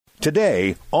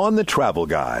Today on The Travel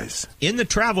Guys. In the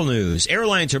travel news,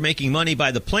 airlines are making money by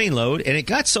the plane load, and it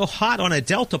got so hot on a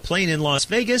Delta plane in Las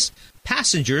Vegas,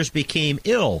 passengers became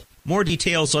ill. More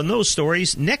details on those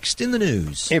stories next in the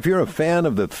news. If you're a fan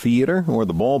of the theater or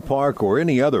the ballpark or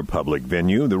any other public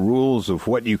venue, the rules of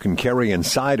what you can carry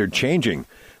inside are changing.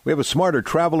 We have a Smarter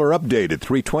Traveler update at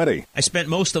 3:20. I spent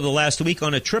most of the last week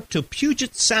on a trip to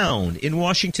Puget Sound in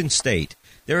Washington State.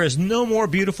 There is no more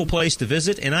beautiful place to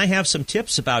visit, and I have some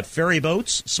tips about ferry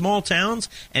boats, small towns,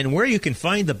 and where you can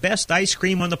find the best ice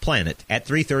cream on the planet at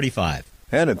 3:35.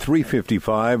 And at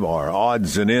 3:55, our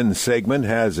Odds and Ends segment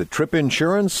has a trip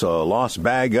insurance, a lost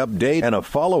bag update, and a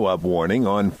follow-up warning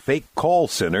on fake call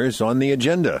centers on the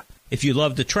agenda. If you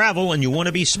love to travel and you want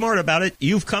to be smart about it,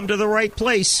 you've come to the right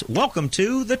place. Welcome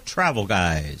to The Travel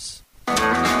Guys.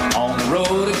 On the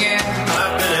road again.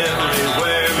 I've been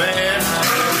everywhere, man.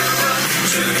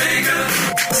 Jamaica.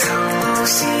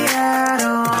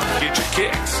 Seattle. Get your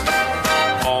kicks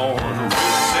on Route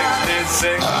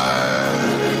 66.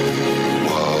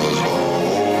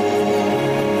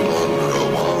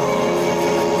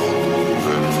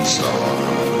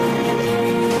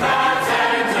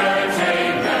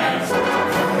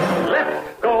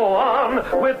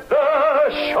 With the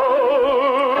show.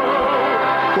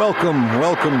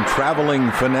 Welcome,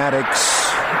 traveling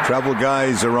fanatics. Travel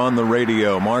Guys are on the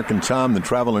radio. Mark and Tom, the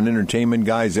travel and entertainment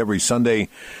guys, every Sunday,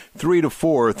 3 to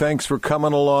 4. Thanks for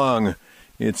coming along.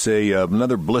 It's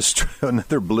another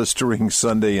blistering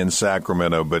Sunday in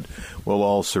Sacramento, but we'll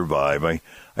all survive.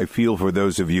 I feel for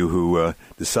those of you who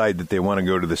decide that they want to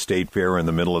go to the state fair in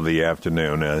the middle of the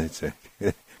afternoon.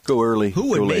 Go early. Who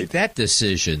would go make late. that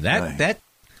decision?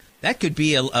 That could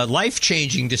be a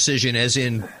life-changing decision, as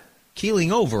in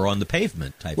keeling over on the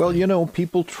pavement type Well, thing. you know,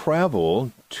 people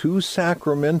travel to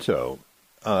Sacramento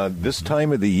this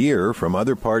time of the year from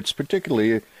other parts,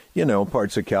 particularly,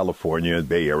 parts of California,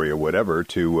 Bay Area, whatever,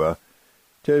 to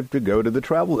go to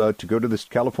the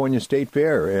California State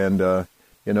Fair. And,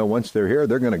 once they're here,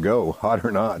 they're going to go, hot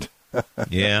or not.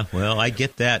 Yeah, well, I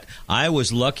get that. I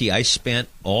was lucky. I spent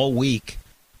all week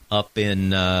up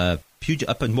in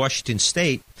Washington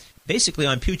State, basically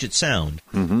on Puget Sound.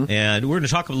 Mm-hmm. And we're going to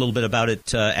talk a little bit about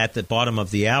it at the bottom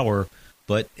of the hour.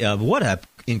 But what a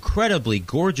incredibly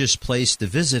gorgeous place to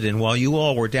visit. And while you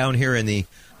all were down here in the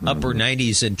upper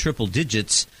 90s and triple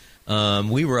digits,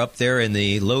 we were up there in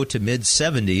the low to mid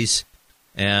 70s.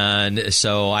 And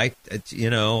so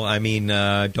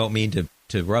don't mean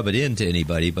to rub it into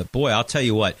anybody, but boy, I'll tell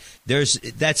you what,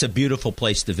 that's a beautiful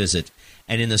place to visit.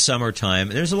 And in the summertime,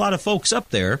 there's a lot of folks up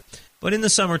there, but in the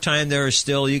summertime, there are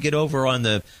still, you get over on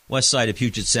the west side of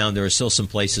Puget Sound, there are still some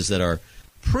places that are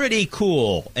pretty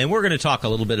cool. And we're going to talk a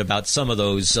little bit about some of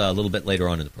those a little bit later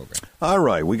on in the program. All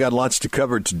right, we got lots to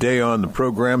cover today on the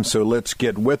program, so let's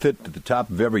get with it. At the top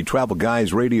of every Travel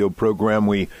Guys radio program,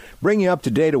 we bring you up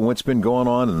to date on what's been going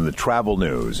on in the travel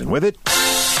news. And with it,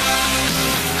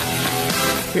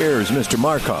 here's Mr.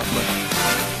 Mark Hoffman.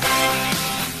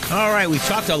 All right, we've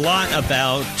talked a lot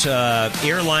about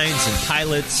airlines and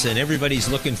pilots, and everybody's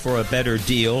looking for a better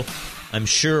deal. I'm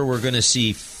sure we're going to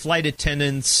see flight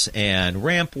attendants and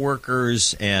ramp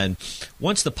workers, and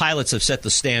once the pilots have set the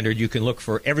standard, you can look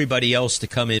for everybody else to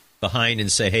come in behind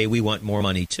and say, hey, we want more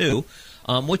money too,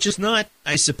 which is not,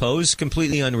 I suppose,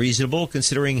 completely unreasonable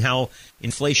considering how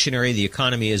inflationary the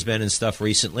economy has been and stuff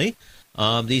recently.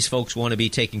 These folks want to be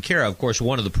taken care of. Of course,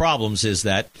 one of the problems is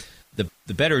that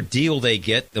the better deal they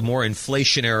get, the more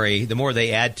inflationary, the more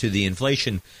they add to the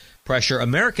inflation pressure.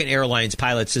 American Airlines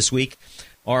pilots this week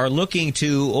are looking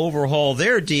to overhaul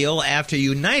their deal after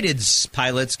United's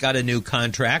pilots got a new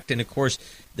contract. And, of course,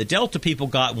 the Delta people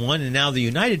got one, and now the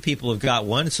United people have got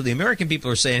one. So the American people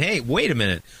are saying, hey, wait a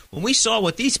minute. When we saw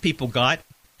what these people got,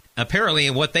 apparently,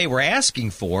 and what they were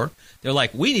asking for, they're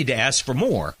like, we need to ask for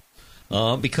more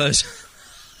because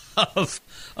of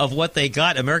what they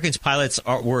got. Americans pilots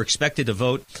were expected to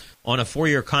vote on a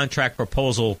 4-year contract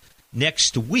proposal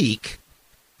next week.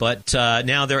 But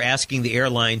now they're asking the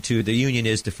airline the union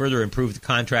is to further improve the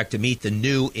contract to meet the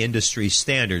new industry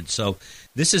standards. So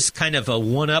this is kind of a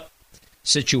one-up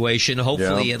situation.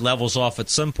 Hopefully it levels off at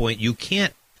some point. You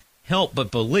can't help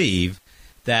but believe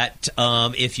that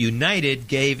if United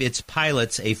gave its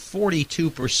pilots a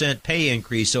 42% pay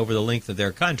increase over the length of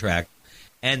their contract,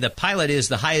 and the pilot is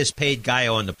the highest paid guy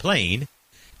on the plane,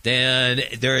 then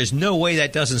there is no way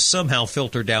that doesn't somehow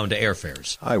filter down to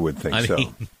airfares. I would think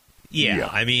so. Yeah,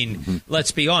 I mean,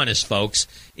 let's be honest, folks.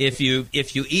 If you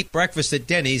eat breakfast at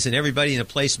Denny's and everybody in the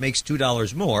place makes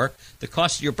 $2 more, the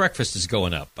cost of your breakfast is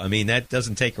going up. I mean, that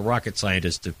doesn't take a rocket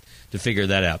scientist to figure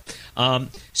that out.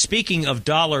 Speaking of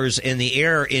dollars in the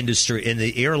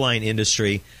airline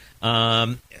industry,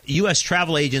 U.S.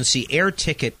 travel agency air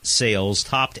ticket sales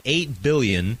topped $8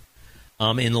 billion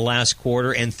in the last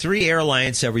quarter, and the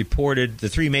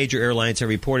three major airlines have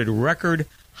reported record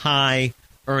high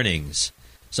earnings.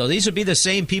 So these would be the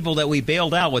same people that we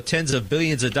bailed out with tens of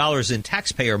billions of dollars in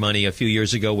taxpayer money a few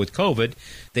years ago with COVID.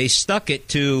 They stuck it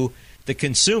to the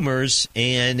consumers,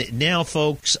 and now,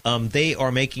 folks, they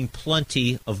are making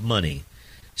plenty of money.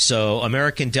 So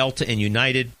American, Delta, and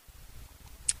United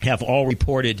have all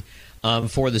reported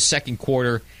for the second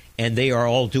quarter, and they are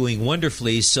all doing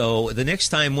wonderfully. So the next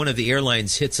time one of the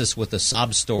airlines hits us with a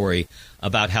sob story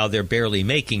about how they're barely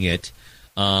making it,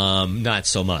 not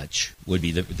so much would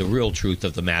be the real truth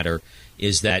of the matter,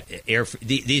 is that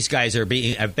these guys have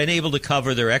been able to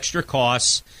cover their extra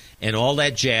costs and all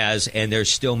that jazz, and they're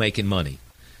still making money.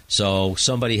 So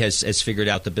somebody has figured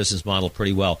out the business model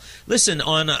pretty well. Listen,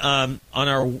 on our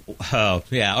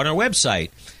website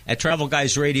at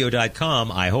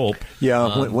travelguysradio.com, I hope.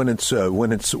 Yeah, when it's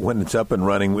up and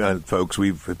running, folks,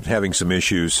 we've been having some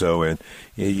issues. So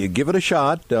you give it a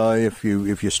shot. If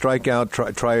you strike out,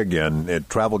 try again at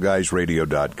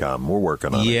travelguysradio.com. We're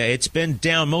working on it. Yeah, it's been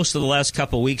down most of the last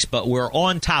couple of weeks, but we're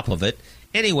on top of it.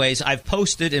 Anyways, I've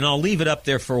posted, and I'll leave it up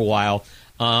there for a while.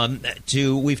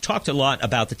 We've talked a lot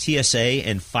about the TSA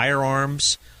and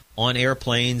firearms on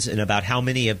airplanes and about how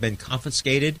many have been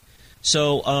confiscated.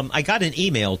 So I got an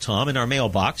email, Tom, in our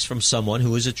mailbox from someone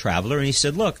who is a traveler, and he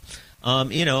said, look,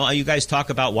 you guys talk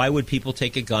about why would people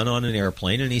take a gun on an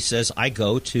airplane, and he says, I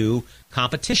go to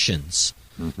competitions,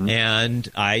 and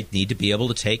I need to be able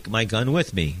to take my gun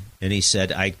with me. And he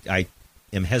said, I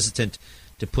am hesitant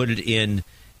to put it in,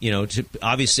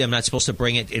 obviously I'm not supposed to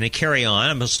bring it in a carry-on.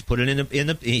 I'm supposed to put it in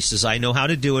the. He says, I know how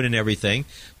to do it and everything.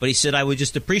 But he said, I would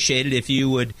just appreciate it if you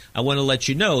would. I want to let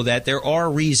you know that there are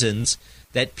reasons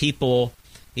that people.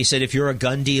 He said, if you're a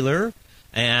gun dealer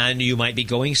and you might be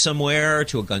going somewhere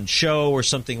to a gun show or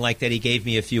something like that. He gave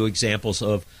me a few examples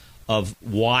of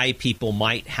why people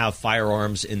might have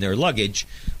firearms in their luggage.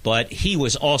 But he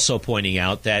was also pointing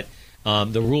out that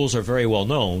the rules are very well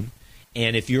known,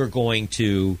 and if you're going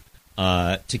to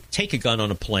take a gun on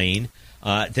a plane,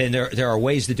 then there are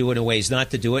ways to do it and ways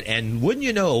not to do it. And wouldn't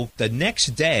you know, the next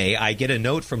day I get a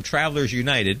note from Travelers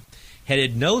United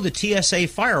headed, know the TSA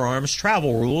firearms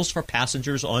travel rules for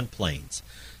passengers on planes.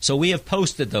 So we have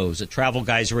posted those at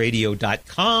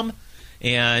travelguysradio.com.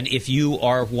 And if you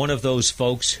are one of those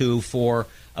folks who, for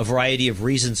a variety of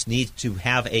reasons, need to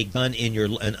have an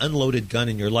unloaded gun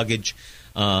in your luggage,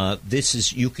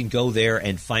 you can go there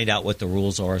and find out what the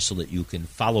rules are so that you can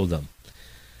follow them.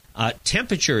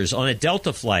 Temperatures on a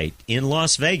Delta flight in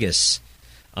Las Vegas.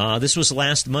 This was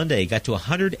last Monday. Got to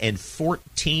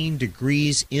 114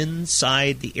 degrees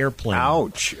inside the airplane.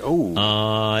 Ouch!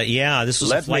 Oh, yeah. This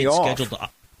was a flight scheduled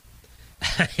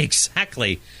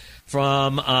exactly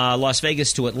from Las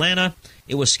Vegas to Atlanta.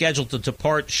 It was scheduled to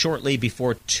depart shortly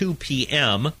before 2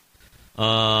 p.m.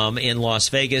 In Las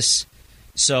Vegas.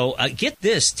 So get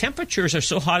this, temperatures are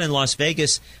so hot in Las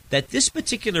Vegas that this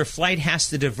particular flight has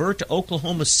to divert to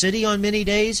Oklahoma City on many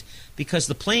days because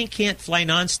the plane can't fly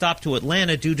nonstop to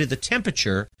Atlanta due to the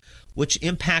temperature, which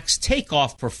impacts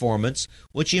takeoff performance,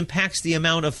 which impacts the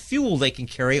amount of fuel they can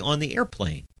carry on the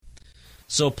airplane.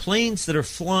 So planes that are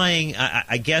flying,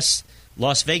 I guess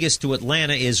Las Vegas to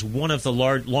Atlanta is one of the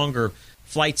longer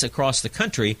flights across the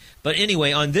country. But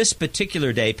anyway, on this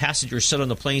particular day, passengers sat on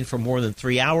the plane for more than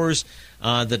 3 hours.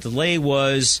 The delay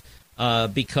was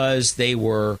because they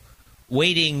were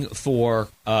waiting for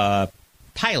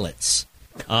pilots.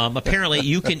 Apparently,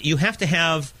 you have to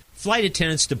have flight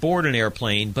attendants to board an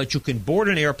airplane, but you can board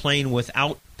an airplane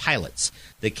without pilots.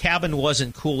 The cabin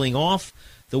wasn't cooling off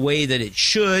the way that it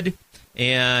should,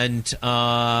 and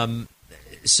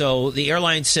so the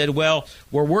airline said, well,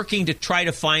 we're working to try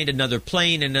to find another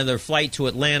plane, another flight to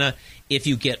Atlanta. If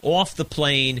you get off the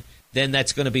plane, then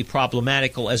that's going to be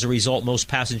problematical. As a result, most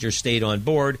passengers stayed on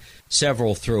board.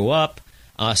 Several threw up.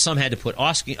 Some had to put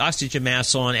oxygen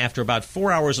masks on. After about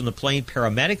 4 hours on the plane,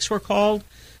 paramedics were called.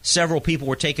 Several people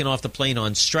were taken off the plane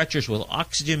on stretchers with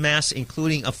oxygen masks,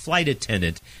 including a flight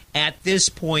attendant. At this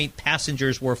point,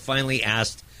 passengers were finally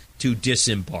asked to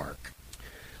disembark.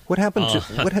 What happened to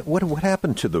what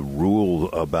happened to the rule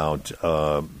about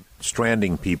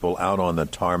stranding people out on the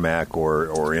tarmac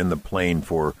or in the plane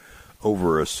for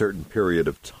over a certain period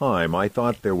of time? I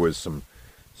thought there was some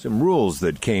rules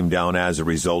that came down as a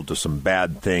result of some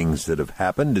bad things that have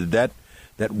happened. Did that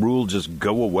rule just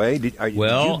go away? Did I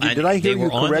hear you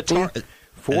correctly?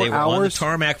 4 hours? They were on the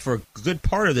tarmac for a good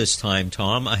part of this time,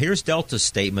 Tom. Here's Delta's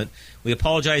statement. We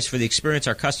apologize for the experience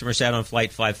our customers had on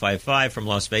Flight 555 from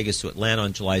Las Vegas to Atlanta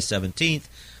on July 17th.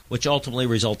 which ultimately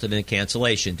resulted in a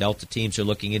cancellation. Delta teams are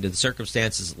looking into the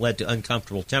circumstances that led to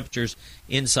uncomfortable temperatures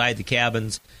inside the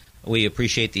cabins. We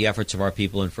appreciate the efforts of our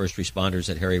people and first responders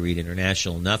at Harry Reid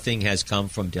International. Nothing has come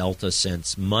from Delta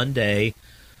since Monday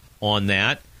on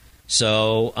that.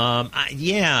 So, Tom,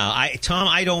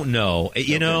 I don't know. Okay.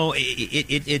 You know,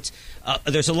 it's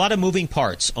there's a lot of moving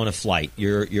parts on a flight.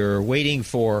 You're waiting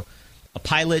for a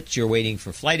pilot. You're waiting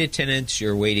for flight attendants.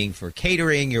 You're waiting for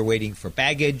catering. You're waiting for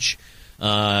baggage.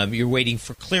 You're waiting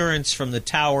for clearance from the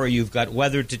tower. You've got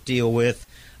weather to deal with.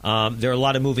 There are a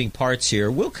lot of moving parts here.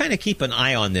 We'll kind of keep an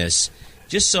eye on this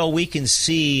just so we can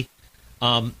see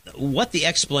what the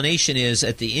explanation is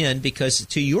at the end, because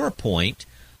to your point,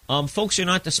 folks are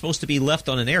not supposed to be left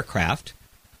on an aircraft.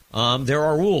 There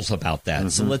are rules about that. Mm-hmm.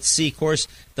 So let's see. Of course,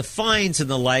 the fines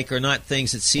and the like are not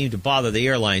things that seem to bother the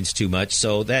airlines too much,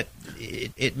 so that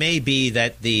it may be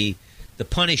that the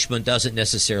punishment doesn't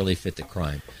necessarily fit the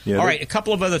crime. Yeah, all right, a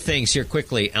couple of other things here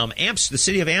quickly. The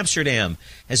city of Amsterdam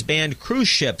has banned cruise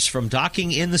ships from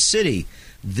docking in the city.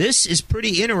 This is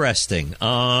pretty interesting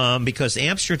because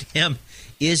Amsterdam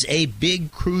is a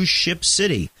big cruise ship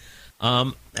city.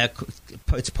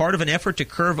 It's part of an effort to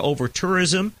curb over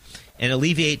tourism and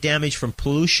alleviate damage from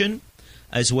pollution,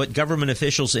 as what government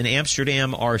officials in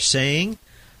Amsterdam are saying.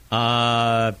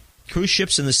 Cruise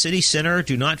ships in the city center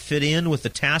do not fit in with the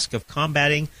task of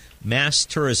combating mass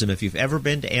tourism. If you've ever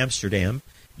been to Amsterdam,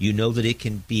 you know that it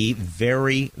can be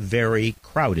very, very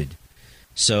crowded.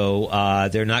 So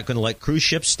they're not going to let cruise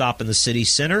ships stop in the city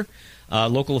center.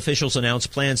 Local officials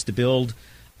announced plans to build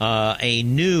a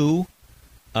new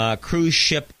cruise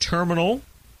ship terminal.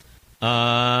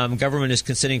 Government is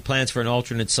considering plans for an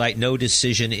alternate site. No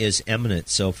decision is imminent.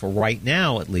 So for right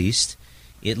now, at least,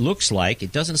 it looks like,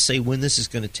 it doesn't say when this is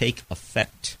going to take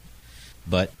effect,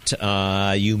 but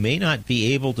you may not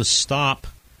be able to stop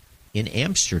in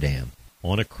Amsterdam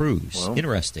on a cruise. Well,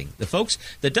 interesting.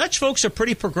 The Dutch folks are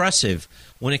pretty progressive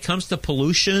when it comes to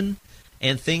pollution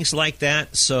and things like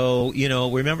that. So,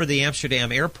 remember the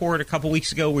Amsterdam airport a couple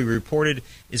weeks ago we reported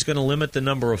is going to limit the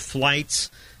number of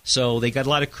flights. So they got a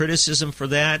lot of criticism for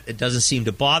that. It doesn't seem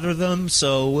to bother them,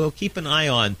 so we'll keep an eye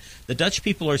on. The Dutch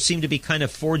people seem to be kind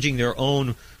of forging their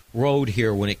own road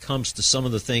here when it comes to some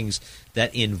of the things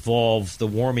that involve the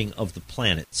warming of the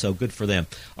planet. So good for them.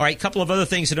 All right, a couple of other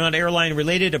things that are not airline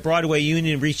related. A Broadway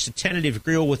union reached a tentative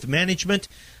agreement with management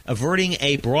averting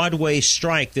a Broadway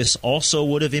strike. This also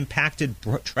would have impacted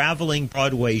traveling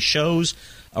Broadway shows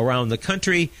around the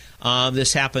country.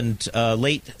 This happened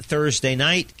late Thursday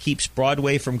night, keeps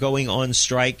Broadway from going on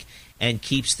strike and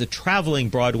keeps the traveling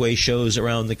Broadway shows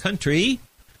around the country,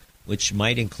 which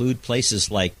might include places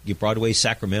like Broadway,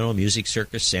 Sacramento, Music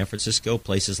Circus, San Francisco,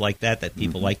 places like that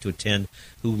people like to attend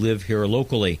who live here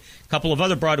locally. A couple of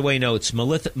other Broadway notes.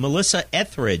 Melissa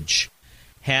Etheridge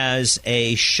has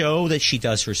a show that she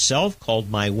does herself called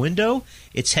My Window.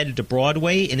 It's headed to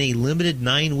Broadway in a limited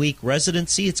 9-week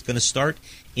residency. It's going to start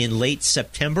in late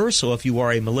September. So if you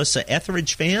are a Melissa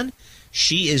Etheridge fan,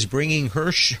 she is bringing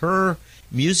her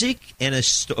music and a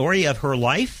story of her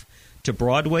life to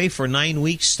Broadway for 9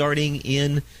 weeks starting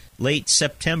in late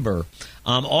September.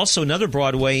 Also, another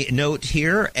Broadway note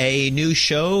here, a new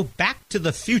show, Back to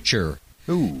the Future,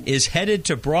 is headed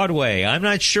to Broadway. I'm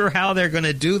not sure how they're going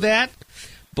to do that,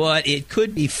 but it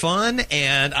could be fun,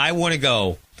 and I want to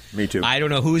go. Me too. I don't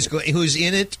know who's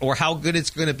in it or how good it's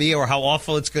going to be or how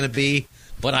awful it's going to be,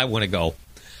 but I want to go.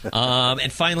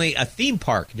 And finally, a theme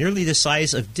park nearly the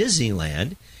size of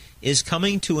Disneyland is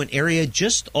coming to an area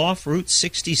just off Route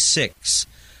 66.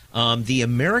 The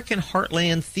American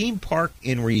Heartland Theme Park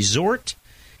and Resort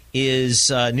is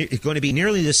going to be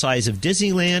nearly the size of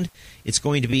Disneyland. It's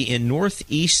going to be in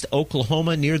northeast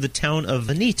Oklahoma near the town of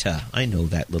Veneta. I know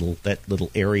that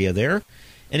little area there.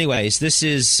 Anyways, this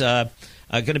is going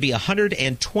to be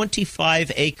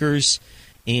 125 acres,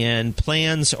 and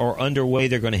plans are underway.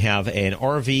 They're going to have an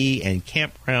RV and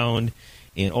campground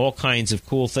and all kinds of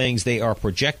cool things. They are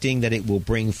projecting that it will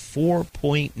bring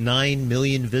 4.9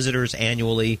 million visitors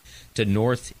annually to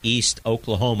northeast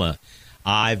Oklahoma.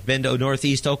 I've been to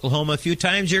northeast Oklahoma a few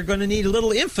times. You're going to need a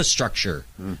little infrastructure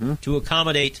to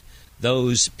accommodate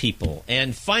those people.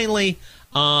 And finally,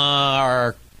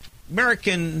 our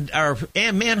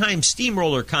Mannheim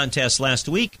Steamroller contest last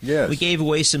week. Yes. We gave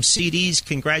away some CDs.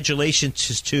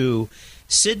 Congratulations to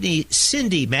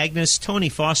Cindy Magnus, Tony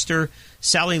Foster,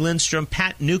 Sally Lindstrom,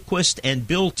 Pat Newquist, and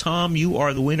Bill Tom. You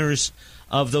are the winners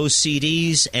of those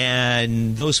CDs,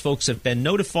 and those folks have been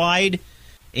notified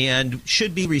and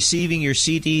should be receiving your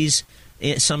CDs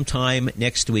sometime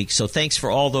next week. So thanks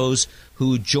for all those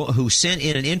who sent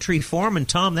in an entry form. And,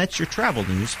 Tom, that's your travel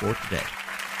news for today.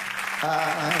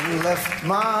 I left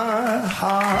my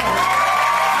heart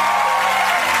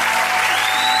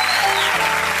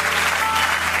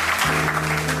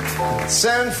in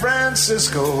San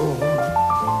Francisco,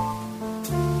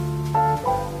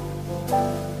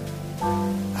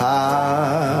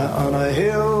 high on a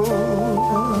hill.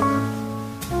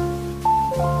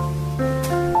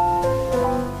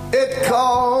 It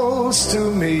calls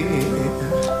to me.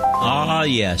 Ah,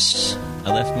 yes.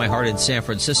 I left my heart in San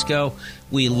Francisco.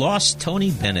 We lost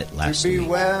Tony Bennett last week.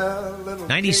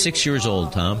 96 years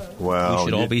old, Tom. Wow. We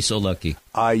should all be so lucky.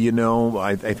 I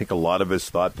think a lot of us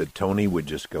thought that Tony would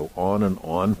just go on and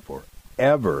on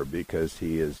forever because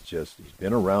he's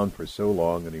been around for so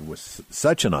long and he was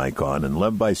such an icon and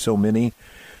loved by so many,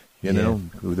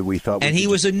 that we thought. And he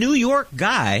was a New York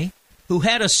guy who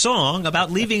had a song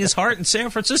about leaving his heart in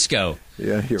San Francisco.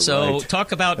 Yeah, you're right. So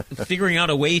talk about figuring out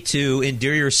a way to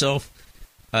endear yourself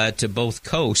to both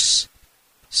coasts.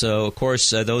 So, of course,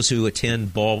 those who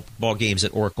attend ball games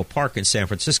at Oracle Park in San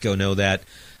Francisco know that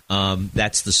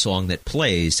that's the song that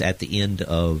plays at the end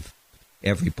of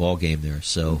every ball game there.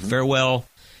 So farewell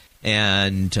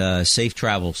and safe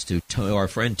travels to our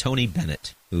friend Tony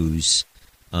Bennett, whose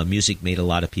music made a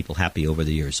lot of people happy over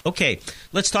the years. Okay,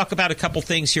 let's talk about a couple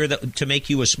things here to make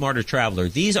you a smarter traveler.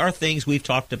 These are things we've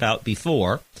talked about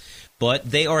before,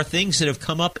 but they are things that have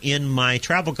come up in my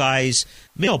Travel Guys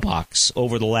mailbox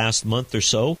over the last month or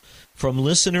so from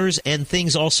listeners and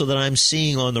things also that I'm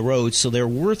seeing on the road. So they're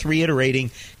worth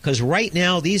reiterating because right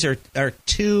now these are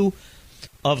two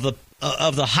of the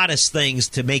hottest things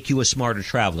to make you a smarter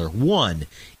traveler. One,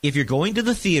 if you're going to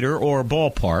the theater or a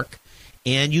ballpark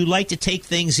and you like to take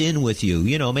things in with you,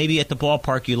 maybe at the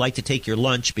ballpark you like to take your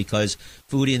lunch because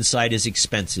food inside is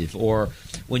expensive. Or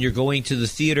when you're going to the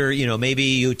theater, maybe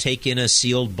you take in a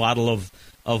sealed bottle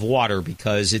of water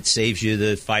because it saves you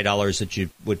the $5 that you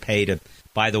would pay to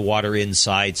buy the water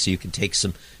inside so you can take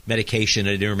some medication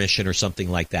at intermission or something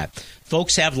like that.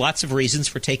 Folks have lots of reasons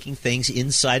for taking things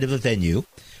inside of a venue,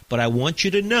 but I want you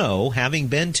to know, having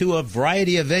been to a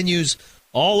variety of venues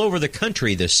all over the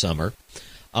country this summer,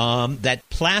 that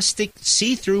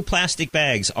see-through plastic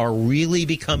bags are really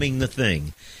becoming the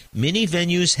thing. Many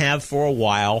venues have for a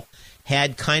while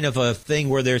had kind of a thing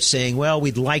where they're saying, well,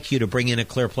 we'd like you to bring in a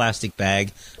clear plastic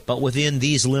bag, but within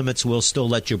these limits, we'll still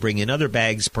let you bring in other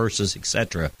bags, purses,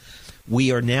 etc.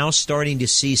 We are now starting to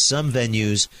see some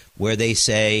venues where they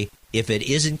say, if it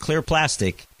isn't clear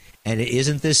plastic and it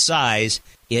isn't this size,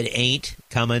 it ain't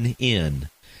coming in.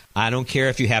 I don't care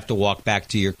if you have to walk back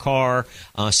to your car.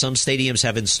 Some stadiums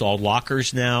have installed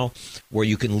lockers now where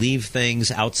you can leave things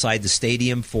outside the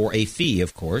stadium for a fee,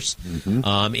 of course,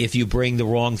 if you bring the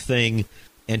wrong thing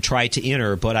and try to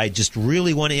enter. But I just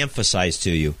really want to emphasize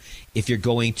to you, if you're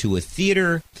going to a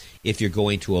theater, if you're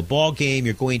going to a ball game,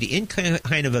 you're going to in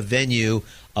kind of a venue,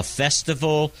 a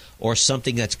festival, or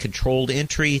something that's controlled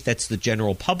entry, that's the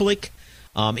general public,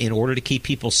 in order to keep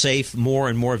people safe, more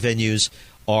and more venues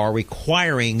are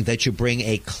requiring that you bring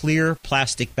a clear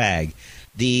plastic bag.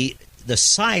 The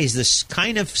size, this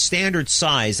kind of standard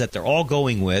size that they're all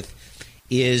going with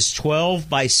is 12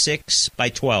 by 6 by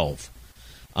 12.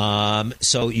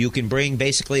 So you can bring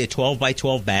basically a 12 by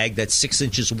 12 bag that's 6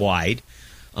 inches wide,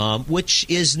 which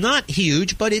is not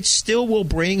huge, but it still will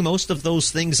bring most of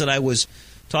those things that I was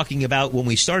talking about when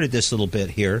we started this little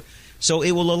bit here. So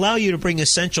it will allow you to bring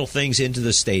essential things into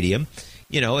the stadium.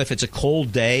 If it's a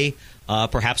cold day,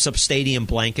 perhaps a stadium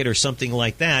blanket or something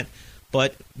like that.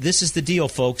 But this is the deal,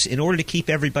 folks. In order to keep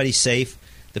everybody safe,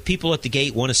 the people at the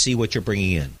gate want to see what you're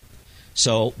bringing in.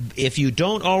 So if you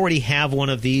don't already have one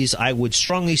of these, I would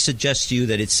strongly suggest to you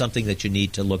that it's something that you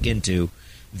need to look into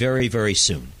very, very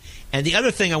soon. And the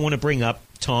other thing I want to bring up,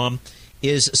 Tom,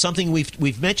 is something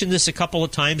we've mentioned this a couple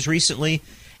of times recently,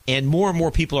 and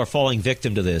more people are falling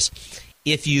victim to this.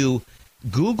 If you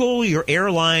Google your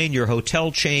airline, your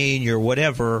hotel chain, your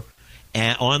whatever,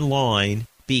 online,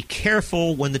 be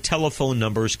careful when the telephone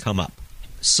numbers come up.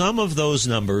 Some of those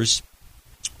numbers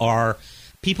are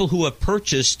people who have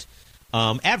purchased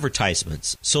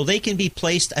advertisements, so they can be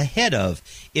placed ahead of.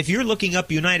 If you're looking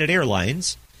up United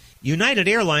Airlines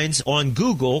on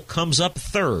Google comes up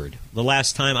third the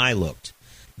last time I looked.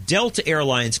 Delta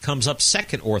Airlines comes up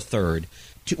second or third,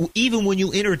 even when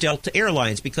you enter Delta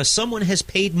Airlines, because someone has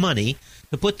paid money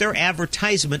to put their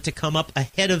advertisement to come up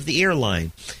ahead of the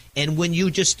airline. And when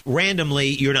you just randomly,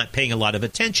 you're not paying a lot of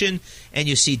attention, and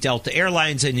you see Delta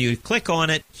Airlines and you click on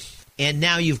it, and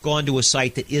now you've gone to a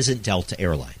site that isn't Delta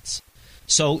Airlines.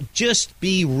 So just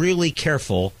be really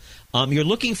careful. You're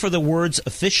looking for the words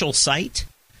official site.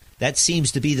 That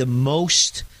seems to be the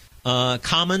most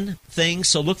common thing.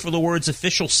 So look for the words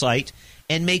official site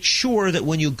and make sure that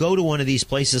when you go to one of these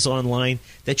places online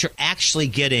that you're actually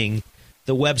getting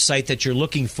the website that you're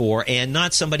looking for and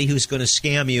not somebody who's going to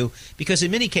scam you, because in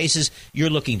many cases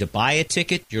you're looking to buy a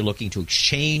ticket, you're looking to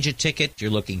exchange a ticket, you're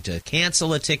looking to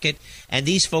cancel a ticket, and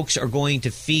these folks are going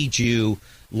to feed you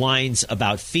lines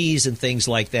about fees and things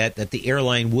like that the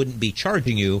airline wouldn't be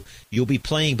charging you. You'll be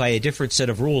playing by a different set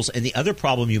of rules. And the other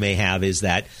problem you may have is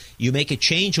that you make a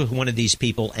change with one of these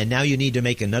people and now you need to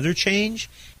make another change,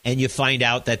 and you find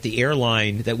out that the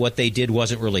airline, that what they did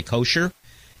wasn't really kosher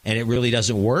and it really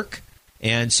doesn't work.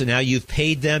 And so now you've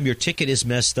paid them, your ticket is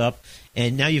messed up,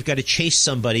 and now you've got to chase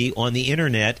somebody on the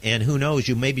internet, and who knows,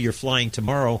 maybe you're flying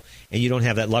tomorrow and you don't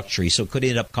have that luxury, so it could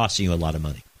end up costing you a lot of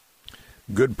money.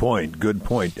 Good point. Good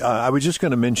point. I was just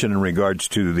going to mention in regards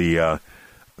to the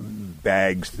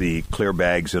bags, the clear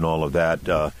bags and all of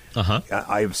that.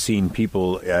 I've seen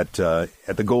people at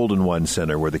the Golden One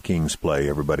Center where the Kings play.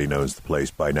 Everybody knows the place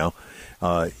by now.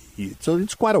 So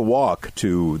it's quite a walk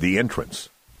to the entrance.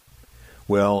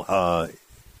 Well,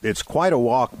 it's quite a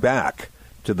walk back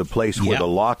to the place where the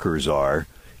lockers are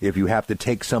if you have to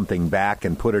take something back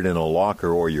and put it in a locker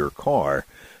or your car.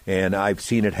 And I've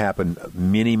seen it happen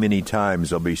many, many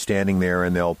times. They'll be standing there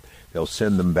and they'll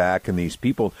send them back. And these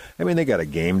people, I mean, they got a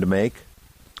game to make.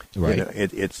 Right. You know,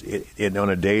 it's on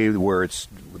a day where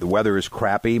the weather is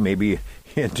crappy. Maybe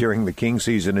during the King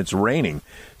season it's raining.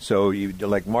 So,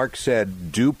 like Mark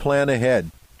said, do plan ahead.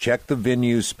 Check the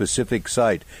venue's specific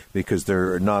site because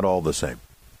they're not all the same.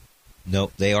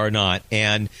 No, they are not.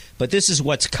 But this is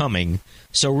what's coming.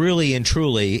 So really and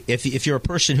truly, if you're a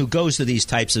person who goes to these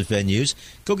types of venues,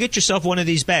 go get yourself one of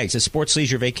these bags. At Sports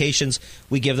Leisure Vacations,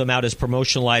 we give them out as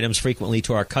promotional items frequently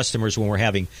to our customers when we're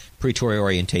having pre-tour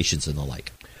orientations and the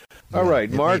like. All right,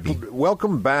 Mark,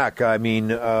 welcome back. I mean,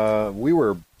 we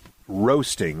were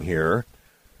roasting here.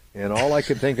 And all I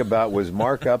could think about was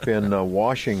Mark up in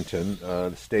Washington,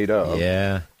 the state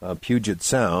of Puget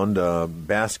Sound,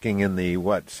 basking in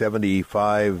the,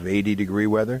 75, 80-degree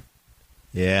weather?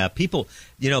 Yeah, people,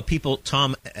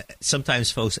 Tom,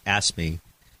 sometimes folks ask me,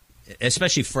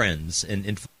 especially friends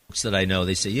and folks that I know,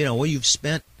 they say, you've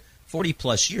spent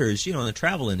 40-plus years, in the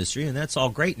travel industry, and that's all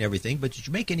great and everything, but did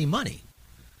you make any money?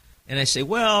 And I say,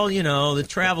 well, the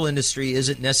travel industry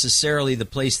isn't necessarily the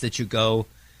place that you go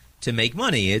to make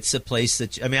money. It's a place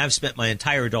that, I've spent my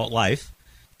entire adult life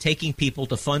taking people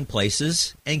to fun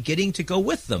places and getting to go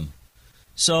with them.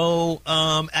 So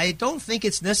I don't think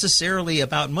it's necessarily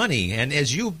about money. And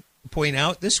as you point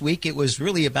out, this week it was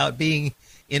really about being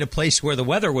in a place where the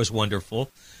weather was wonderful.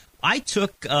 I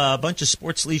took a bunch of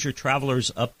sports leisure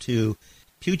travelers up to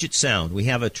Puget Sound. We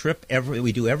have a trip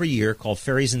we do every year called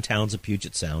Ferries and Towns of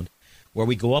Puget Sound, where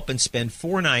we go up and spend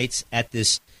 4 nights at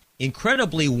this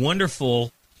incredibly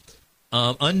wonderful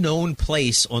unknown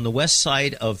place on the west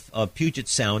side of Puget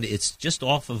Sound. It's just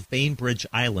off of Bainbridge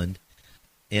Island,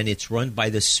 and it's run by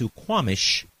the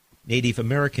Suquamish Native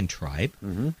American tribe.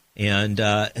 Mm-hmm.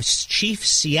 And Chief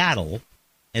Seattle,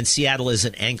 and Seattle is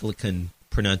an Anglican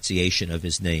pronunciation of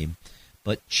his name,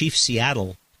 but Chief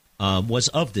Seattle was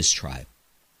of this tribe.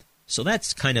 So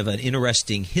that's kind of an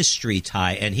interesting history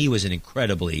tie, and he was an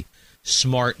incredibly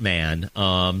smart man.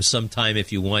 Sometime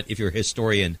if you're a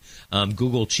historian,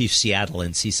 Google Chief Seattle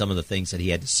and see some of the things that he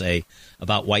had to say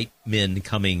about white men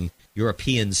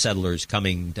European settlers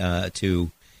coming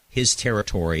to his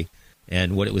territory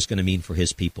and what it was going to mean for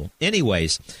his people.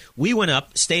 Anyways, we went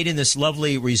up, stayed in this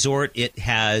lovely resort. It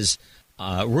has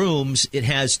rooms. It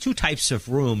has 2 types of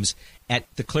rooms at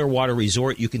the Clearwater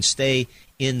Resort. You can stay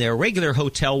in their regular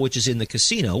hotel, which is in the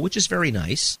casino, which is very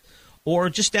nice.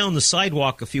 Or just down the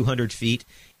sidewalk a few hundred feet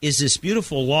is this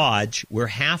beautiful lodge where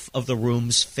half of the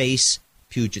rooms face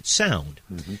Puget Sound.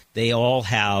 Mm-hmm. They all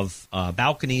have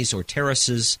balconies or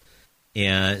terraces,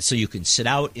 and so you can sit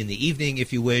out in the evening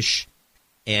if you wish.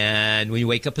 And when you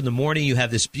wake up in the morning, you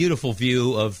have this beautiful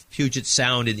view of Puget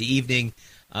Sound in the evening.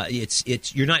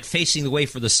 You're not facing the way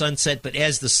for the sunset, but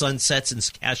as the sun sets and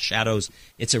casts shadows,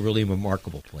 it's a really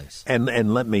remarkable place.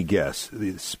 And let me guess,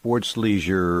 the sports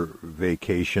leisure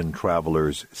vacation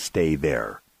travelers stay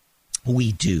there.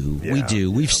 We do. Yeah, we do.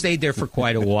 We've stayed there for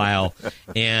quite a while,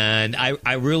 and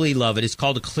I really love it. It's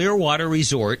called the Clearwater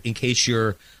Resort, in case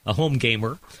you're a home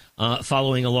gamer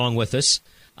following along with us.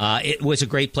 It was a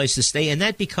great place to stay, and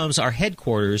that becomes our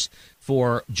headquarters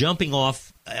for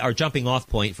our jumping off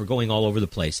point for going all over the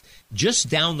place. Just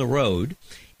down the road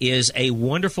is a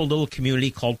wonderful little community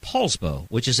called Paulsbo,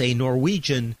 which is a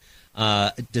Norwegian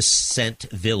descent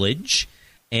village,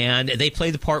 and they play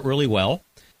the part really well.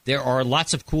 There are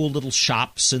lots of cool little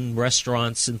shops and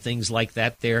restaurants and things like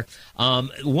that there.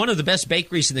 One of the best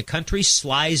bakeries in the country,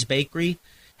 Sly's Bakery,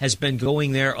 has been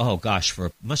going there,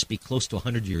 for must be close to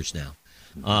 100 years now,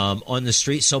 on the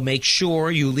street. So make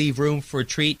sure you leave room for a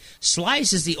treat.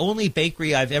 Sly's is the only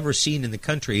bakery I've ever seen in the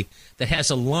country that has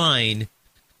a line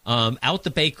out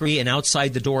the bakery and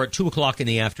outside the door at 2 o'clock in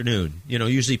the afternoon. You know,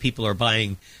 usually people are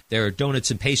buying their donuts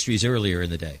and pastries earlier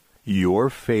in the day. Your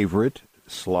favorite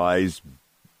Sly's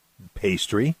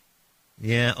pastry?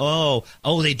 Yeah. Oh,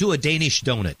 they do a Danish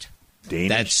donut.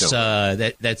 That's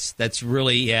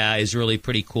really is really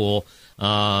pretty cool.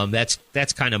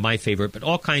 That's kind of my favorite, but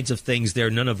all kinds of things there,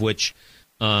 none of which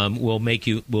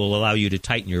will allow you to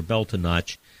tighten your belt a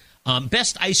notch.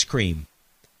 Best ice cream.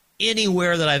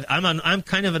 Anywhere that I'm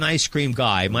kind of an ice cream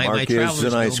guy. My travelers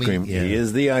is an ice cream. Yeah. He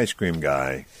is the ice cream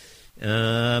guy.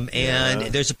 And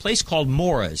there's a place called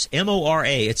Mora's,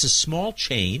 M-O-R-A. It's a small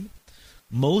chain,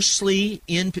 mostly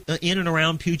in and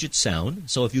around Puget Sound.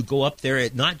 So if you go up there,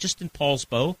 not just in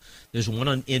Paulsbo, there's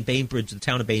one in Bainbridge, the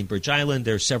town of Bainbridge Island.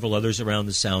 There's several others around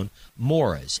the Sound.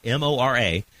 Mora's,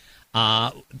 M-O-R-A.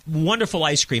 Wonderful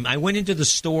ice cream. I went into the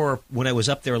store when I was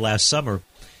up there last summer.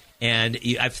 And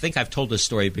I think I've told this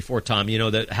story before, Tom. You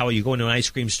know how you go into an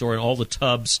ice cream store and all the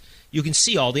tubs, you can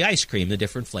see all the ice cream, the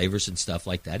different flavors and stuff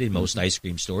like that in most ice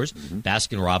cream stores,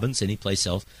 Baskin-Robbins, any place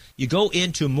else. You go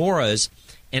into Mora's,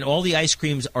 and all the ice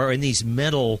creams are in these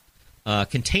metal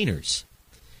containers,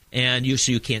 and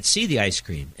so you can't see the ice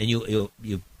cream. And you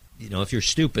if you're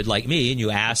stupid like me and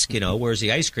you ask, where's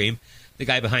the ice cream, the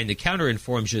guy behind the counter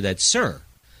informs you that, sir,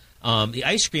 the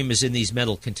ice cream is in these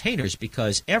metal containers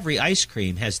because every ice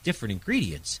cream has different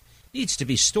ingredients. It needs to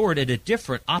be stored at a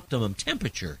different optimum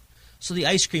temperature so the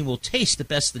ice cream will taste the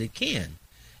best that it can.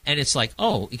 And it's like,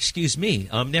 oh, excuse me,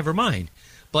 never mind.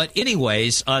 But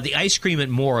anyways, the ice cream at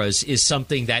Mora's is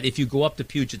something that if you go up to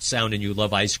Puget Sound and you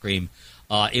love ice cream,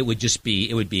 it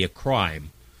would be a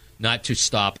crime not to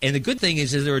stop. And the good thing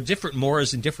is there are different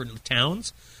Mora's in different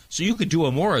towns, so you could do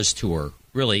a Mora's tour,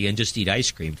 really, and just eat ice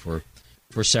cream for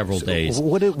several days.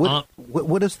 What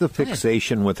is the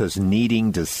fixation with us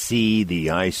needing to see the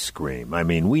ice cream? I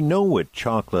mean, we know what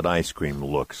chocolate ice cream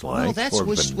looks like. Well, that's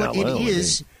what it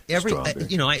is.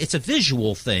 It's a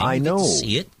visual thing. I know. You get to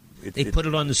see it. They put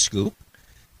it on the scoop.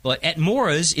 But at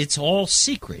Mora's, it's all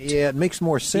secret. Yeah, it makes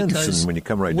more sense when you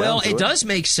come right down to it. Well, it does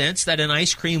make sense that an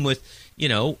ice cream with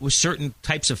certain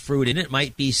types of fruit in it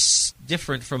might be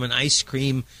different from an ice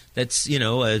cream that's,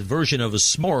 a version of a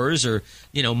s'mores, or,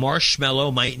 marshmallow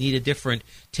might need a different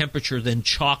temperature than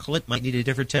chocolate, might need a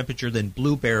different temperature than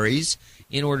blueberries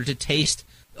in order to taste.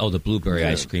 Oh, the blueberry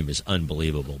ice cream is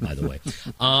unbelievable, by the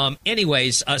way.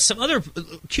 Anyways, some other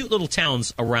cute little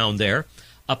towns around there.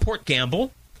 Port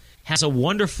Gamble has a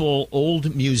wonderful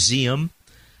old museum.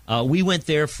 We went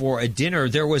there for a dinner.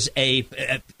 There was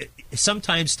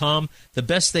sometimes, Tom, the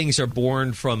best things are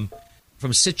born from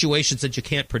situations that you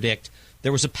can't predict.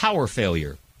 There was a power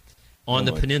failure on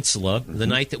the peninsula the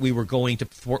night that we were going to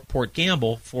Port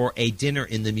Gamble for a dinner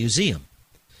in the museum.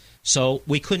 So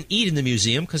we couldn't eat in the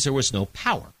museum because there was no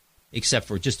power, except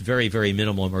for just very, very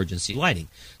minimal emergency lighting.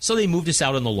 So they moved us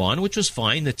out on the lawn, which was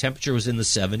fine. The temperature was in the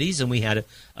 70s, and we had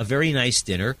a very nice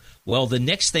dinner. Well, the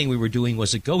next thing we were doing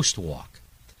was a ghost walk.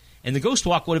 And the ghost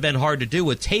walk would have been hard to do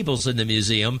with tables in the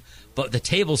museum, but the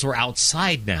tables were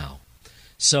outside now.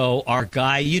 So our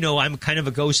guy, I'm kind of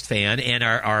a ghost fan, and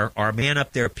our man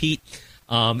up there, Pete,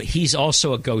 he's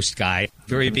also a ghost guy,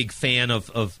 very big fan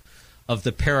of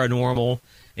the paranormal.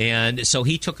 And so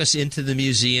he took us into the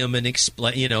museum and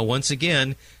explained, once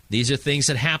again, these are things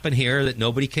that happen here that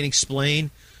nobody can explain.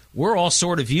 We're all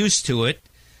sort of used to it,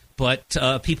 but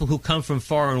people who come from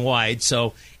far and wide.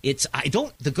 So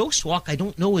the ghost walk, I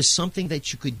don't know, is something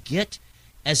that you could get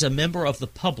as a member of the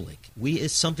public.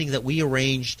 It's something that we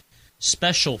arranged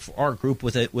special for our group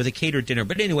with a catered dinner.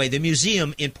 But anyway, the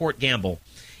museum in Port Gamble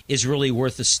is really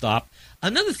worth a stop.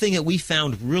 Another thing that we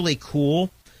found really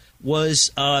cool was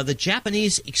the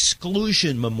Japanese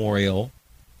Exclusion Memorial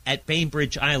at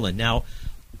Bainbridge Island. Now,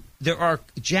 there are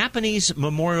Japanese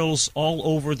memorials all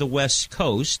over the West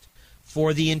Coast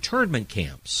for the internment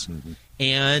camps.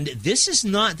 And this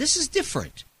is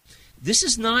different. This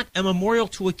is not a memorial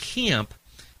to a camp.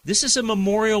 This is a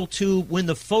memorial to when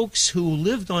the folks who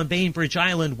lived on Bainbridge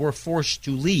Island were forced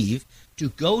to leave to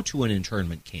go to an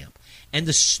internment camp. And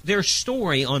their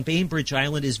story on Bainbridge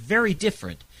Island is very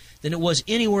different than it was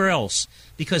anywhere else,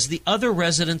 because the other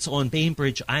residents on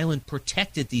Bainbridge Island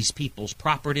protected these people's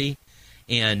property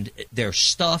and their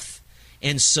stuff.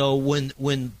 And so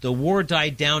when the war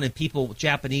died down and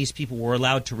Japanese people were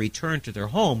allowed to return to their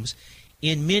homes,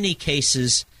 in many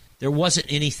cases there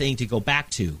wasn't anything to go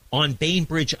back to. On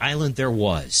Bainbridge Island there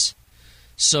was.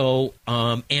 So,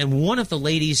 and one of the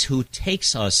ladies who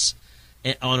takes us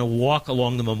on a walk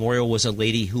along the memorial was a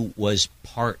lady who was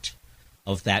part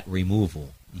of that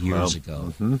removal years ago.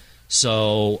 Mm-hmm.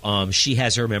 So she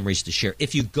has her memories to share.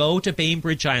 If you go to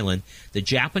Bainbridge Island, the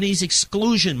Japanese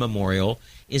Exclusion Memorial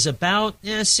is about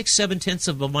 6/7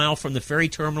 of a mile from the ferry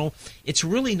terminal. It's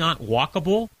really not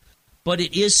walkable, but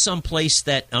it is someplace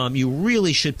that you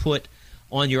really should put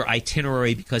on your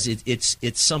itinerary because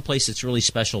it's someplace that's really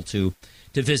special to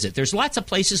visit. There's lots of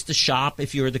places to shop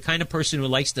if you're the kind of person who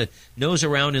likes to nose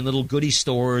around in little goodie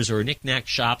stores or knick-knack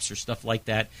shops or stuff like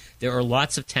that. There are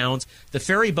lots of towns. The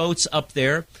ferry boats up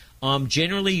there,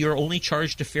 generally you're only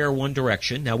charged a fare one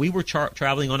direction. Now, we were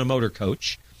traveling on a motor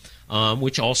coach,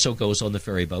 which also goes on the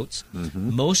ferry boats.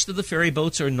 Mm-hmm. Most of the ferry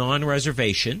boats are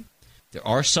non-reservation. There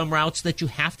are some routes that you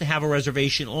have to have a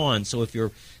reservation on. So if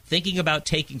you're thinking about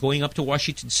going up to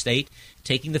Washington State,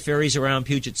 taking the ferries around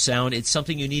Puget Sound, it's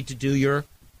something you need to do your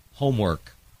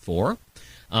homework for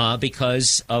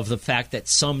because of the fact that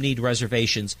some need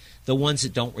reservations. The ones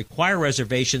that don't require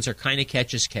reservations are kind of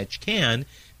catch as catch can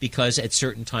because at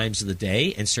certain times of the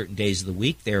day and certain days of the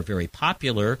week, they're very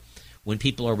popular. When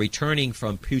people are returning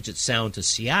from Puget Sound to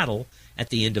Seattle at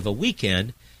the end of a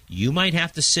weekend, you might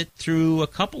have to sit through a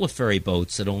couple of ferry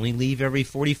boats that only leave every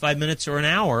 45 minutes or an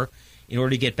hour in order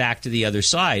to get back to the other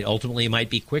side. Ultimately, it might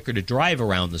be quicker to drive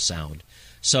around the Sound.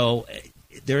 So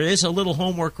there is a little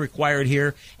homework required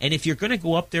here. And if you're going to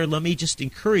go up there, let me just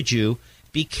encourage you,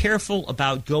 be careful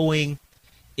about going.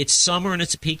 It's summer and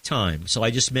it's a peak time. So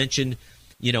I just mentioned,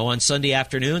 on Sunday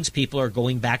afternoons, people are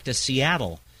going back to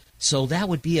Seattle. So that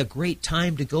would be a great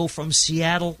time to go from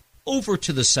Seattle over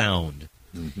to the Sound.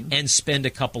 Mm-hmm. And spend a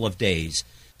couple of days.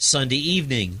 Sunday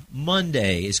evening,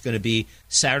 Monday is going to be,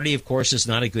 Saturday, of course, is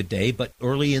not a good day, but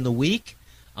early in the week,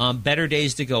 better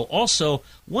days to go. Also,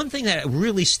 one thing that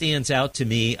really stands out to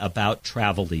me about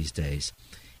travel these days,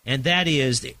 and that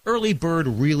is the early bird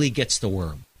really gets the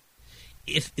worm.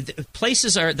 If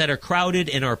places that are crowded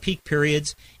and are peak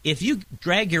periods, if you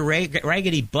drag your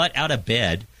raggedy butt out of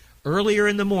bed earlier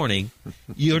in the morning,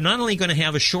 you're not only going to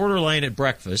have a shorter line at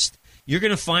breakfast, you're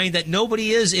going to find that nobody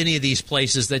is any of these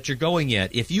places that you're going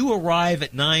yet. If you arrive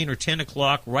at 9 or 10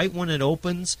 o'clock, right when it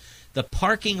opens, the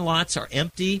parking lots are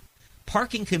empty.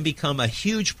 Parking can become a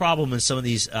huge problem in some of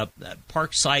these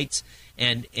park sites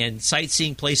and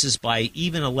sightseeing places by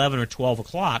even 11 or 12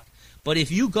 o'clock. But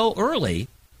if you go early,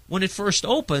 when it first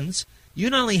opens,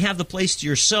 you not only have the place to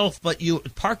yourself, but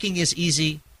parking is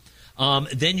easy.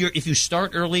 Then if you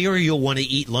start earlier, you'll want to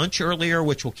eat lunch earlier,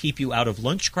 which will keep you out of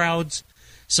lunch crowds.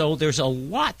 So there's a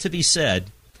lot to be said,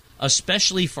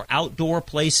 especially for outdoor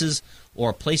places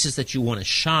or places that you want to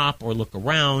shop or look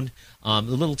around. The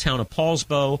little town of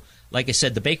Paulsbo, like I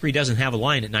said, the bakery doesn't have a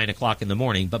line at 9 o'clock in the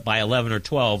morning, but by 11 or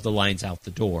 12, the line's out the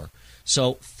door.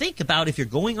 So think about if you're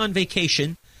going on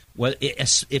vacation,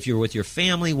 if you're with your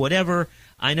family, whatever.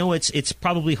 I know it's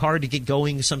probably hard to get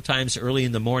going sometimes early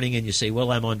in the morning and you say,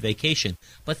 well, I'm on vacation.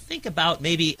 But think about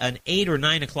maybe an 8 or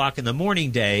 9 o'clock in the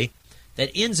morning day that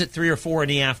ends at 3 or 4 in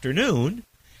the afternoon,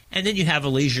 and then you have a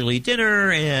leisurely dinner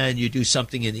and you do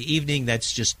something in the evening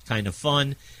that's just kind of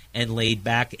fun and laid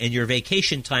back, and your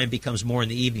vacation time becomes more in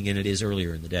the evening than it is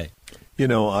earlier in the day.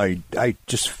 I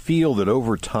just feel that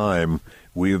over time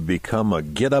we have become a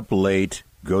get up late,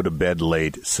 go to bed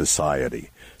late society.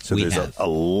 So there's a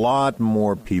lot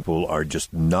more people are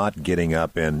just not getting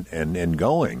up and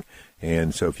going.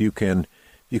 And so if you can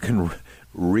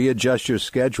readjust your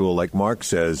schedule, like Mark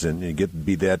says, and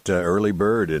be that early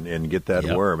bird and get that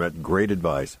worm. That's great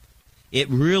advice. It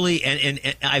really, and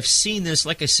I've seen this,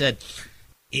 like I said,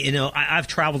 I've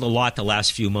traveled a lot the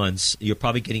last few months. You're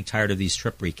probably getting tired of these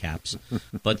trip recaps.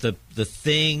 But the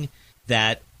thing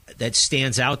that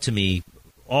stands out to me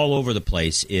all over the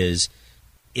place is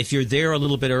if you're there a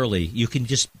little bit early, you can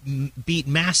just beat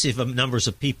massive numbers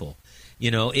of people.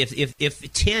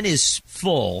 If 10 is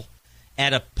full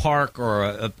at a park or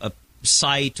a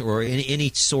site or any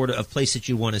sort of place that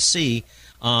you want to see,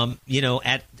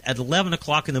 at 11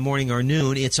 o'clock in the morning or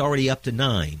noon, it's already up to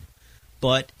 9.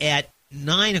 But at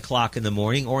 9 o'clock in the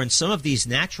morning, or in some of these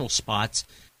natural spots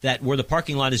where the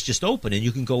parking lot is just open and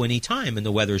you can go any time and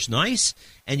the weather's nice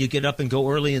and you get up and go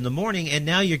early in the morning, and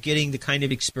now you're getting the kind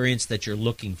of experience that you're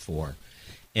looking for.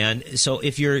 And so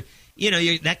if you're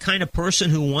that kind of person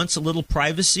who wants a little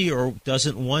privacy or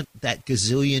doesn't want that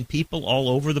gazillion people all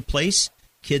over the place,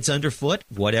 kids underfoot,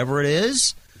 whatever it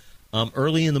is,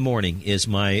 early in the morning is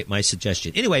my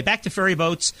suggestion. Anyway, back to ferry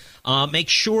boats. Make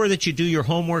sure that you do your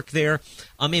homework there.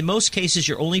 In most cases,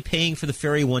 you're only paying for the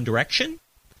ferry one direction,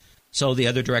 so the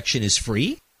other direction is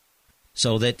free.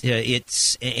 so that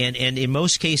it's and in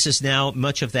most cases now,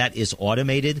 much of that is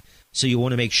automated. So you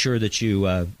want to make sure that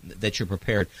you're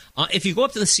prepared. If you go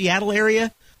up to the Seattle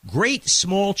area, great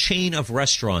small chain of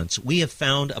restaurants. We have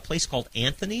found a place called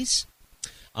Anthony's.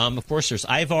 Of course, there's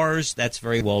Ivar's. That's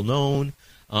very well known.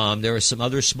 There are some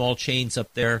other small chains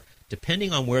up there.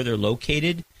 Depending on where they're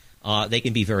located, they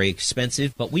can be very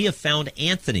expensive. But we have found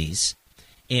Anthony's.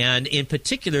 And in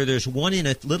particular, there's one in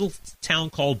a little town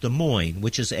called Des Moines,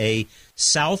 which is a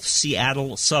South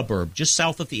Seattle suburb, just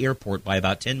south of the airport by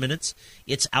about 10 minutes.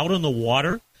 It's out on the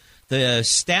water. The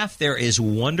staff there is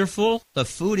wonderful. The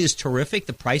food is terrific.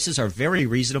 The prices are very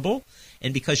reasonable.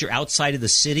 And because you're outside of the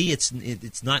city,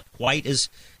 it's not quite as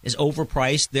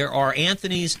overpriced. There are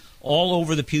Anthony's all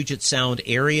over the Puget Sound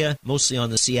area, mostly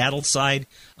on the Seattle side.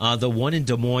 The one in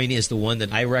Des Moines is the one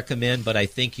that I recommend, but I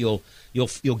think you'll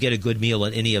get a good meal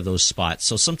at any of those spots.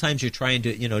 So sometimes you're trying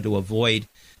to avoid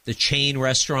the chain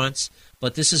restaurants,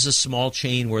 but this is a small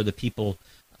chain where the people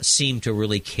seem to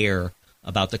really care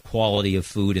about the quality of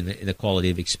food and the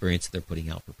quality of experience that they're putting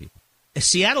out for people.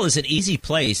 Seattle is an easy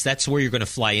place. That's where you're going to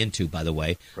fly into, by the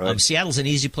way. Right. Seattle's an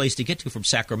easy place to get to from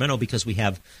Sacramento because we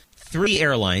have 3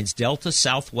 airlines, Delta,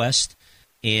 Southwest,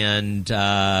 and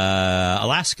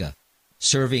Alaska,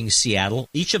 serving Seattle,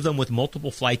 each of them with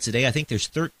multiple flights a day. I think there's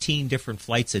 13 different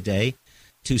flights a day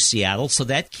to Seattle, so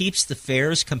that keeps the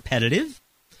fares competitive,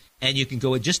 and you can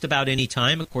go at just about any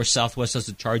time. Of course, Southwest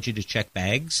doesn't charge you to check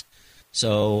bags.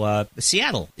 So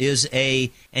Seattle is an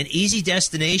easy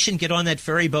destination. Get on that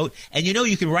ferry boat. And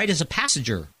you can ride as a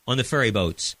passenger on the ferry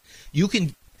boats. You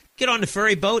can get on the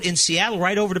ferry boat in Seattle,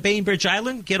 right over to Bainbridge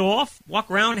Island, get off, walk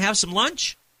around, have some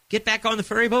lunch, get back on the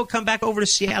ferry boat, come back over to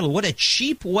Seattle. What a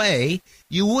cheap way.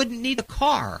 You wouldn't need a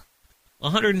car.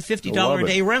 $150 a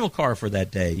day rental car for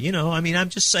that day. I'm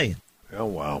just saying. Oh,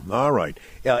 wow. All right.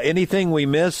 Anything we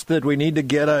missed that we need to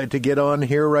get on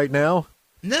here right now?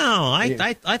 No,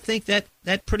 I think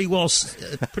that pretty well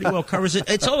covers it.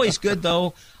 It's always good,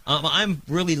 though. I'm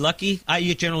really lucky. I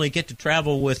generally get to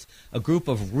travel with a group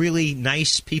of really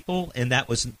nice people, and that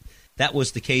was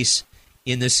the case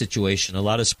in this situation. A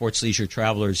lot of sports leisure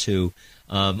travelers who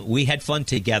we had fun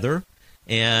together,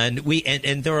 and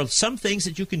there are some things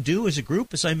that you can do as a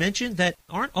group, as I mentioned, that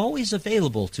aren't always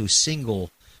available to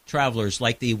single travelers,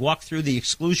 like the walk through the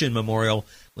exclusion memorial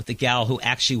with the gal who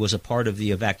actually was a part of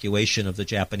the evacuation of the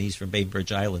Japanese from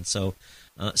Bainbridge Island. So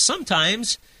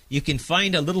sometimes you can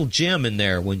find a little gem in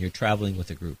there when you're traveling with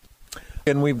a group.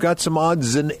 And we've got some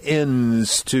odds and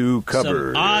ends to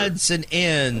cover. Some odds and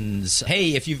ends.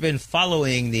 Hey, if you've been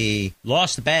following the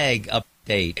lost bag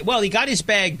update, well, he got his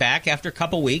bag back after a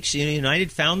couple weeks.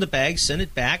 United found the bag, sent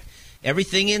it back.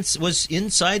 Everything was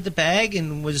inside the bag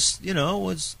and was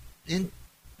in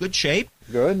good shape.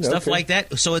 Good. Stuff okay. like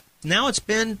that. So now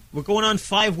we're going on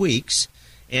 5 weeks,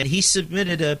 and he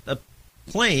submitted a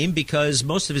claim because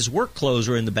most of his work clothes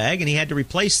were in the bag, and he had to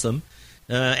replace them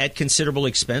at considerable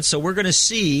expense. So we're going to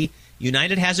see.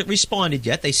 United hasn't responded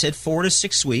yet. They said 4 to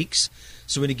 6 weeks.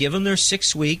 So we're going to give them their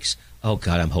 6 weeks. Oh,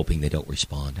 God, I'm hoping they don't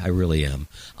respond. I really am.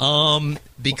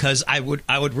 Because I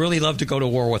would really love to go to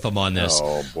war with them on this.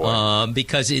 Oh, boy.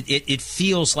 Because it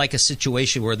feels like a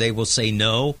situation where they will say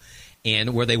no,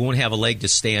 and where they won't have a leg to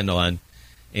stand on.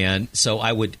 And so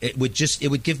it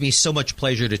would give me so much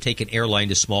pleasure to take an airline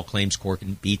to small claims court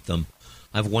and beat them.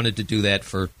 I've wanted to do that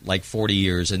for like 40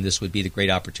 years, and this would be the great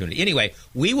opportunity. Anyway,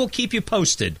 we will keep you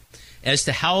posted as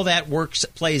to how that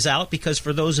plays out, because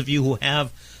for those of you who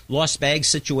have lost bag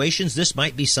situations, this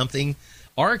might be something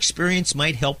our experience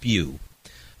might help you.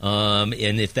 And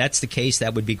if that's the case,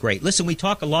 that would be great. Listen, we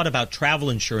talk a lot about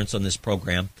travel insurance on this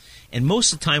program, and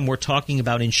most of the time we're talking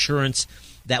about insurance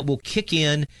that will kick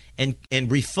in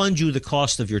and refund you the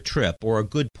cost of your trip, or a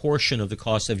good portion of the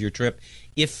cost of your trip,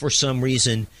 if for some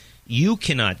reason you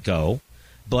cannot go.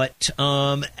 But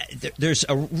there's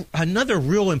another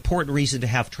real important reason to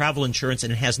have travel insurance,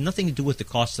 and it has nothing to do with the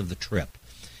cost of the trip.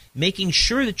 Making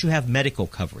sure that you have medical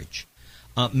coverage.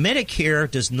 Medicare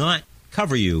does not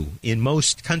cover you in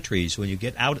most countries when you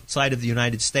get outside of the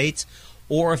United States,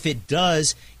 or if it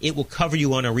does, it will cover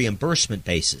you on a reimbursement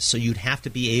basis. So you'd have to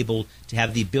be able to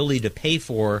have the ability to pay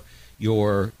for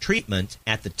your treatment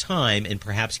at the time and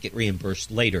perhaps get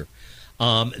reimbursed later.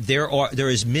 There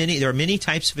are many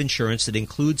types of insurance that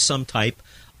include some type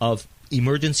of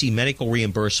emergency medical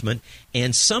reimbursement,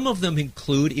 and some of them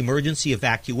include emergency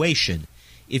evacuation.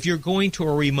 If you're going to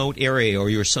a remote area, or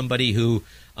you're somebody who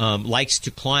likes to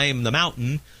climb the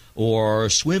mountain or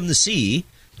swim the sea,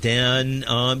 then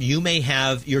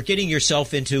you're getting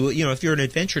yourself into, if you're an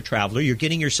adventure traveler, you're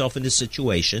getting yourself into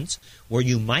situations where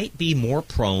you might be more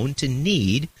prone to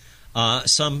need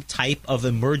some type of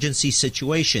emergency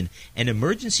situation. And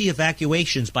emergency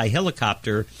evacuations by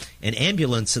helicopter and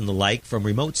ambulance and the like from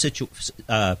remote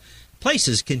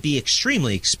places can be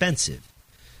extremely expensive.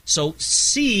 So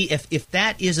see if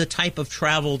that is a type of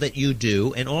travel that you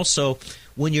do. And also,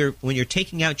 when you're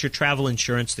taking out your travel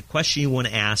insurance, the question you want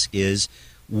to ask is,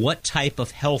 what type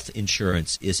of health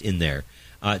insurance is in there?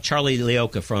 Charlie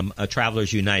Leoka from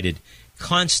Travelers United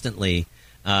constantly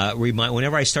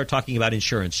whenever I start talking about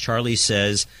insurance, Charlie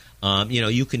says,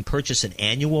 you can purchase an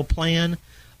annual plan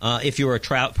if you're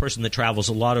a person that travels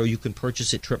a lot, or you can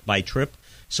purchase it trip by trip.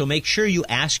 So make sure you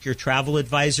ask your travel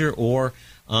advisor, or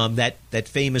that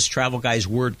famous travel guy's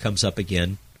word comes up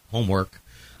again, homework.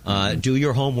 Do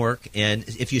your homework. And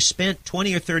if you spent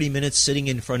 20 or 30 minutes sitting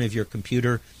in front of your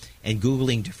computer and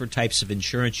Googling different types of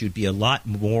insurance, you'd be a lot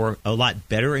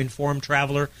better informed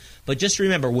traveler. But just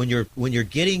remember, when you're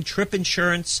getting trip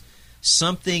insurance,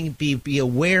 be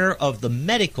aware of the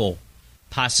medical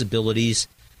possibilities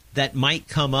that might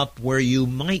come up where you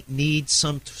might need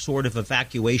some sort of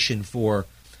evacuation for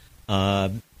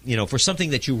something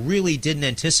that you really didn't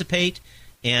anticipate,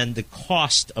 and the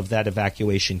cost of that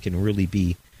evacuation can really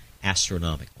be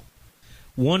astronomical.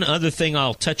 One other thing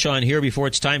I'll touch on here before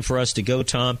it's time for us to go,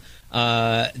 Tom,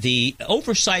 the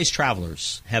oversized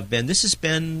travelers this has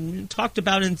been talked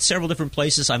about in several different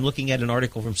places. I'm looking at an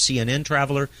article from CNN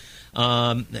Traveler.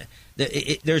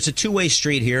 There's a two-way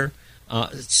street here.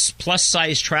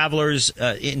 Plus-size travelers,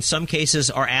 in some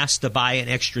cases, are asked to buy an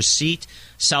extra seat.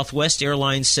 Southwest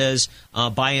Airlines says,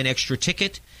 buy an extra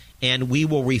ticket, and we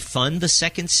will refund the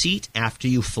second seat after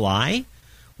you fly,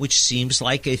 which seems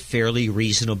like a fairly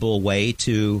reasonable way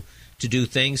to do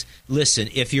things. Listen,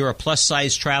 if you're a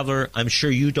plus-size traveler, I'm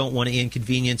sure you don't want to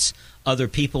inconvenience other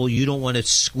people. You don't want to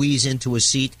squeeze into a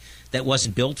seat that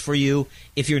wasn't built for you.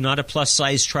 If you're not a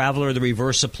plus-size traveler, the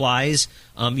reverse applies.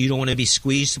 You don't want to be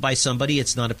squeezed by somebody.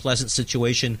 It's not a pleasant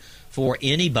situation for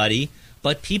anybody.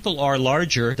 But people are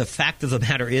larger. The fact of the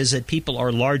matter is that people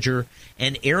are larger,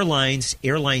 and airline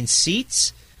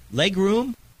seats,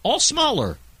 legroom, all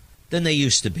smaller than they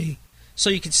used to be. So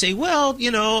you could say, well,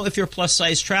 if you're a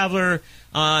plus-size traveler,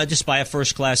 just buy a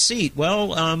first-class seat.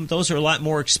 Well, those are a lot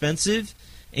more expensive.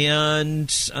 And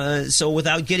so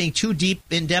without getting too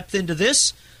in depth into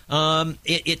this,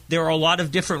 there are a lot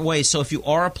of different ways. So if you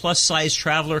are a plus-size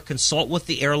traveler, consult with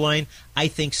the airline. I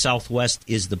think Southwest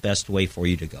is the best way for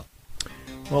you to go.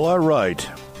 Well, all right.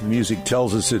 Music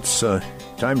tells us it's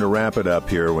time to wrap it up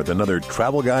here with another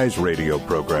Travel Guys radio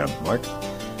program. Mark?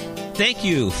 Thank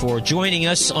you for joining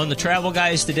us on the Travel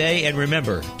Guys today. And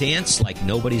remember, dance like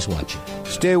nobody's watching.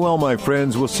 Stay well, my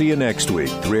friends. We'll see you next week,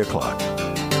 3 o'clock.